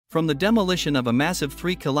From the demolition of a massive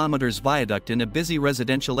 3 kilometers viaduct in a busy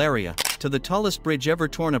residential area, to the tallest bridge ever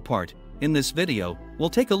torn apart, in this video, we'll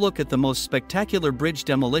take a look at the most spectacular bridge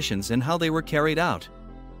demolitions and how they were carried out.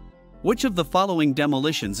 Which of the following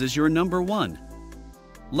demolitions is your number one?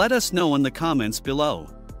 Let us know in the comments below.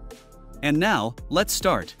 And now, let's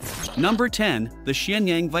start. Number 10, the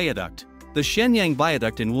Shenyang Viaduct. The Shenyang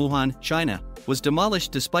Viaduct in Wuhan, China, was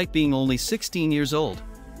demolished despite being only 16 years old.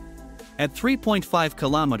 At 3.5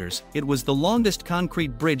 kilometers, it was the longest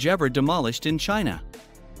concrete bridge ever demolished in China.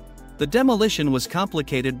 The demolition was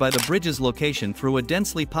complicated by the bridge's location through a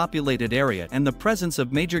densely populated area and the presence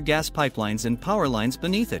of major gas pipelines and power lines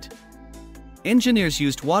beneath it. Engineers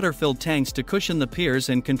used water-filled tanks to cushion the piers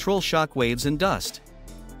and control shock waves and dust.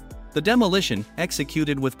 The demolition,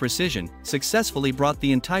 executed with precision, successfully brought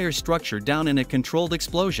the entire structure down in a controlled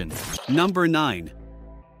explosion. Number 9.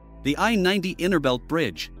 The I-90 Innerbelt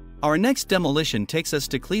Bridge. Our next demolition takes us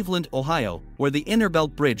to Cleveland, Ohio, where the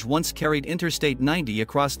Innerbelt Bridge once carried Interstate 90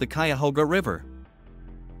 across the Cuyahoga River.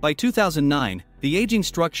 By 2009, the aging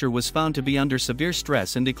structure was found to be under severe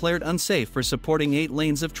stress and declared unsafe for supporting 8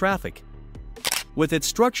 lanes of traffic. With its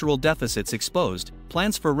structural deficits exposed,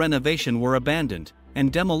 plans for renovation were abandoned,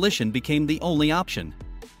 and demolition became the only option.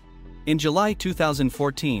 In July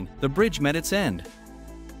 2014, the bridge met its end.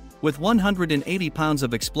 With 180 pounds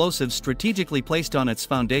of explosives strategically placed on its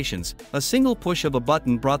foundations, a single push of a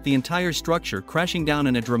button brought the entire structure crashing down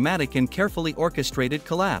in a dramatic and carefully orchestrated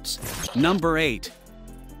collapse. Number 8.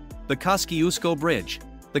 The Kosciuszko Bridge.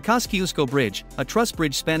 The Kosciuszko Bridge, a truss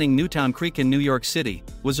bridge spanning Newtown Creek in New York City,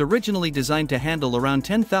 was originally designed to handle around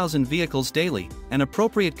 10,000 vehicles daily, an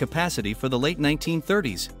appropriate capacity for the late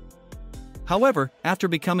 1930s. However, after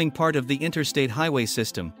becoming part of the interstate highway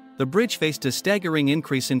system, the bridge faced a staggering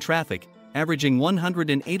increase in traffic, averaging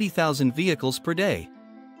 180,000 vehicles per day.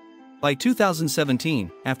 By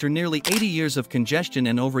 2017, after nearly 80 years of congestion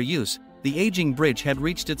and overuse, the aging bridge had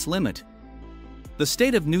reached its limit. The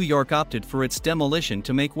state of New York opted for its demolition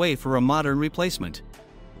to make way for a modern replacement.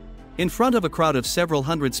 In front of a crowd of several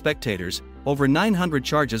hundred spectators, over 900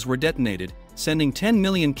 charges were detonated, sending 10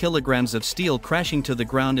 million kilograms of steel crashing to the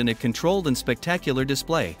ground in a controlled and spectacular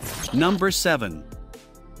display. Number 7.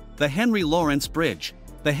 The Henry Lawrence Bridge.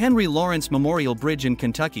 The Henry Lawrence Memorial Bridge in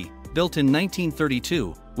Kentucky, built in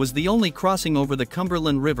 1932, was the only crossing over the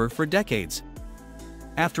Cumberland River for decades.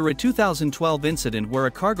 After a 2012 incident where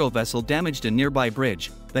a cargo vessel damaged a nearby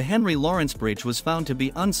bridge, the Henry Lawrence Bridge was found to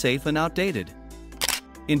be unsafe and outdated.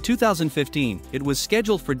 In 2015, it was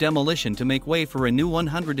scheduled for demolition to make way for a new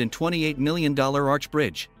 $128 million arch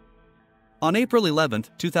bridge. On April 11,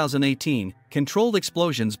 2018, controlled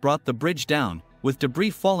explosions brought the bridge down, with debris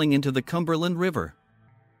falling into the Cumberland River.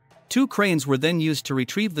 2 cranes were then used to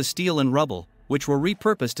retrieve the steel and rubble, which were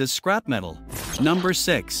repurposed as scrap metal. Number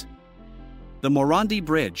 6. The Morandi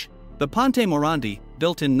Bridge. The Ponte Morandi,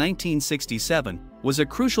 built in 1967, was a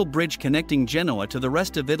crucial bridge connecting Genoa to the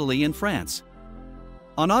rest of Italy and France.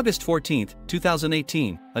 On August 14,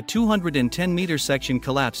 2018, a 210-meter section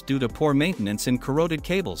collapsed due to poor maintenance and corroded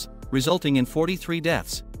cables, resulting in 43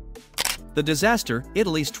 deaths. The disaster,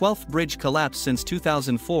 Italy's 12th bridge collapse since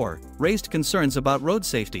 2004, raised concerns about road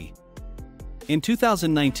safety. In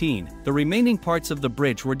 2019, the remaining parts of the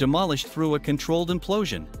bridge were demolished through a controlled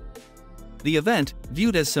implosion. The event,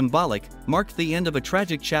 viewed as symbolic, marked the end of a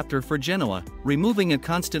tragic chapter for Genoa, removing a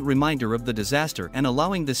constant reminder of the disaster and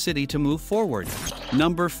allowing the city to move forward.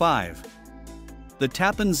 Number 5. The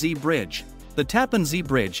Tappan Zee Bridge. The Tappan Zee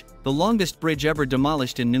Bridge, the longest bridge ever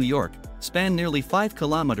demolished in New York, spanned nearly 5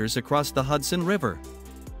 kilometers across the Hudson River.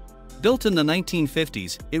 Built in the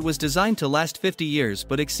 1950s, it was designed to last 50 years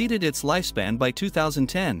but exceeded its lifespan by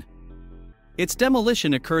 2010. Its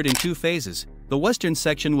demolition occurred in 2 phases. The western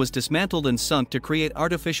section was dismantled and sunk to create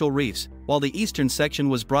artificial reefs, while the eastern section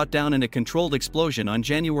was brought down in a controlled explosion on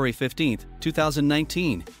January 15,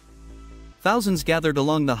 2019. Thousands gathered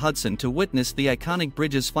along the Hudson to witness the iconic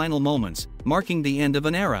bridge's final moments, marking the end of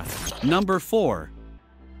an era. Number 4.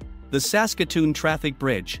 The Saskatoon Traffic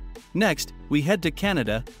Bridge. Next, we head to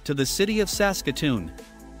Canada, to the city of Saskatoon.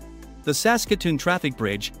 The Saskatoon Traffic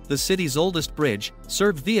Bridge, the city's oldest bridge,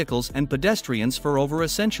 served vehicles and pedestrians for over a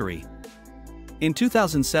century. In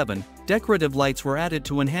 2007, decorative lights were added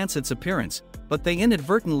to enhance its appearance, but they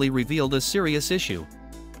inadvertently revealed a serious issue.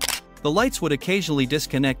 The lights would occasionally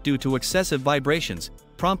disconnect due to excessive vibrations,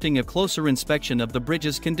 prompting a closer inspection of the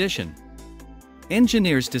bridge's condition.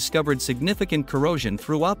 Engineers discovered significant corrosion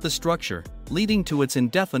throughout the structure, leading to its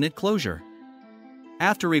indefinite closure.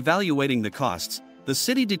 After evaluating the costs, the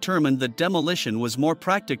city determined that demolition was more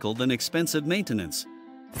practical than expensive maintenance.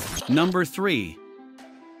 Number 3.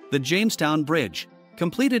 The Jamestown Bridge.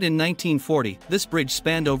 Completed in 1940, this bridge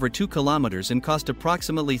spanned over 2 kilometers and cost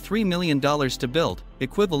approximately $3 million to build,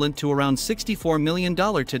 equivalent to around $64 million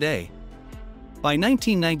today. By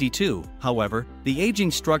 1992, however, the aging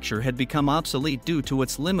structure had become obsolete due to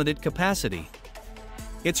its limited capacity.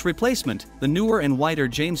 Its replacement, the newer and wider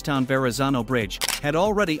Jamestown-Verrazano Bridge, had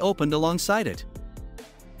already opened alongside it.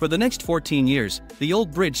 For the next 14 years, the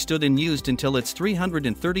old bridge stood unused until its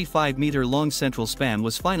 335-meter-long central span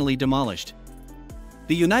was finally demolished.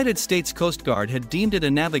 The United States Coast Guard had deemed it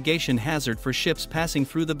a navigation hazard for ships passing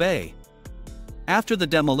through the bay. After the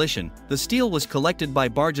demolition, the steel was collected by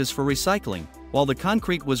barges for recycling, while the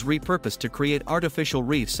concrete was repurposed to create artificial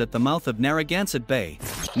reefs at the mouth of Narragansett Bay.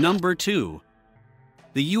 Number 2.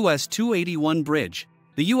 The US 281 Bridge.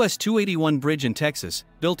 The US 281 Bridge in Texas,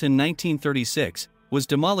 built in 1936, was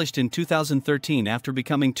demolished in 2013 after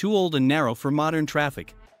becoming too old and narrow for modern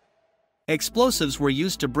traffic. Explosives were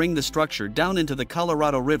used to bring the structure down into the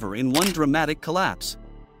Colorado River in one dramatic collapse.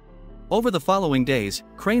 Over the following days,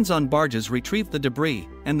 cranes on barges retrieved the debris,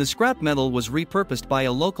 and the scrap metal was repurposed by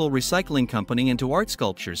a local recycling company into art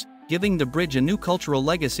sculptures, giving the bridge a new cultural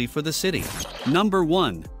legacy for the city. Number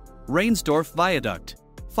 1. Reinsdorf Viaduct.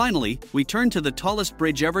 Finally, we turn to the tallest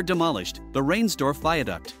bridge ever demolished, the Reinsdorf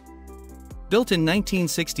Viaduct. Built in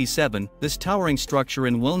 1967, this towering structure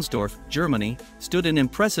in Wilnsdorf, Germany, stood an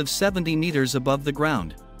impressive 70 meters above the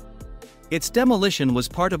ground. Its demolition was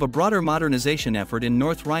part of a broader modernization effort in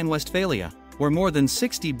North Rhine-Westphalia, where more than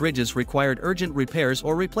 60 bridges required urgent repairs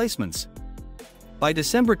or replacements. By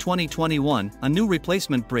December 2021, a new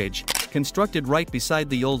replacement bridge, constructed right beside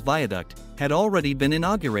the old viaduct, had already been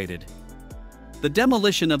inaugurated. The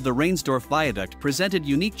demolition of the Reinsdorf Viaduct presented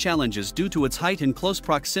unique challenges due to its height and close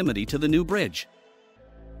proximity to the new bridge.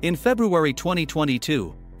 In February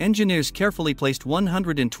 2022, engineers carefully placed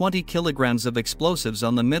 120 kilograms of explosives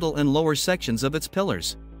on the middle and lower sections of its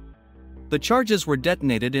pillars. The charges were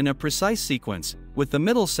detonated in a precise sequence, with the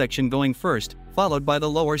middle section going first, followed by the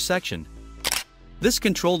lower section. This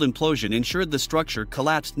controlled implosion ensured the structure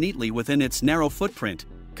collapsed neatly within its narrow footprint,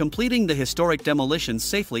 completing the historic demolition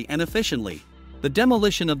safely and efficiently. The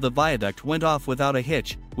demolition of the viaduct went off without a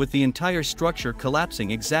hitch, with the entire structure collapsing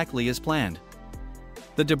exactly as planned.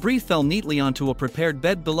 The debris fell neatly onto a prepared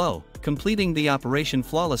bed below, completing the operation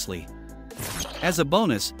flawlessly. As a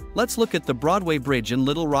bonus, let's look at the Broadway Bridge in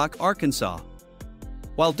Little Rock, Arkansas.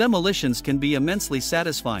 While demolitions can be immensely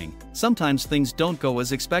satisfying, sometimes things don't go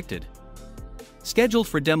as expected. Scheduled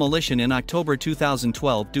for demolition in October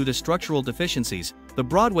 2012 due to structural deficiencies, the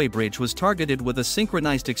Broadway Bridge was targeted with a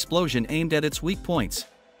synchronized explosion aimed at its weak points.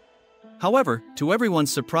 However, to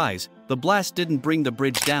everyone's surprise, the blast didn't bring the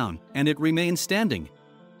bridge down, and it remained standing.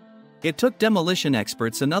 It took demolition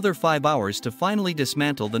experts another 5 hours to finally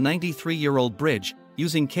dismantle the 93-year-old bridge,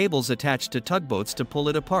 using cables attached to tugboats to pull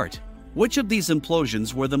it apart. Which of these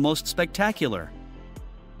implosions were the most spectacular?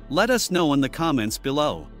 Let us know in the comments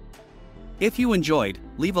below. If you enjoyed,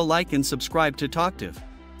 leave a like and subscribe to Talktive.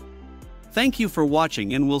 Thank you for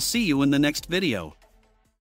watching, and we'll see you in the next video.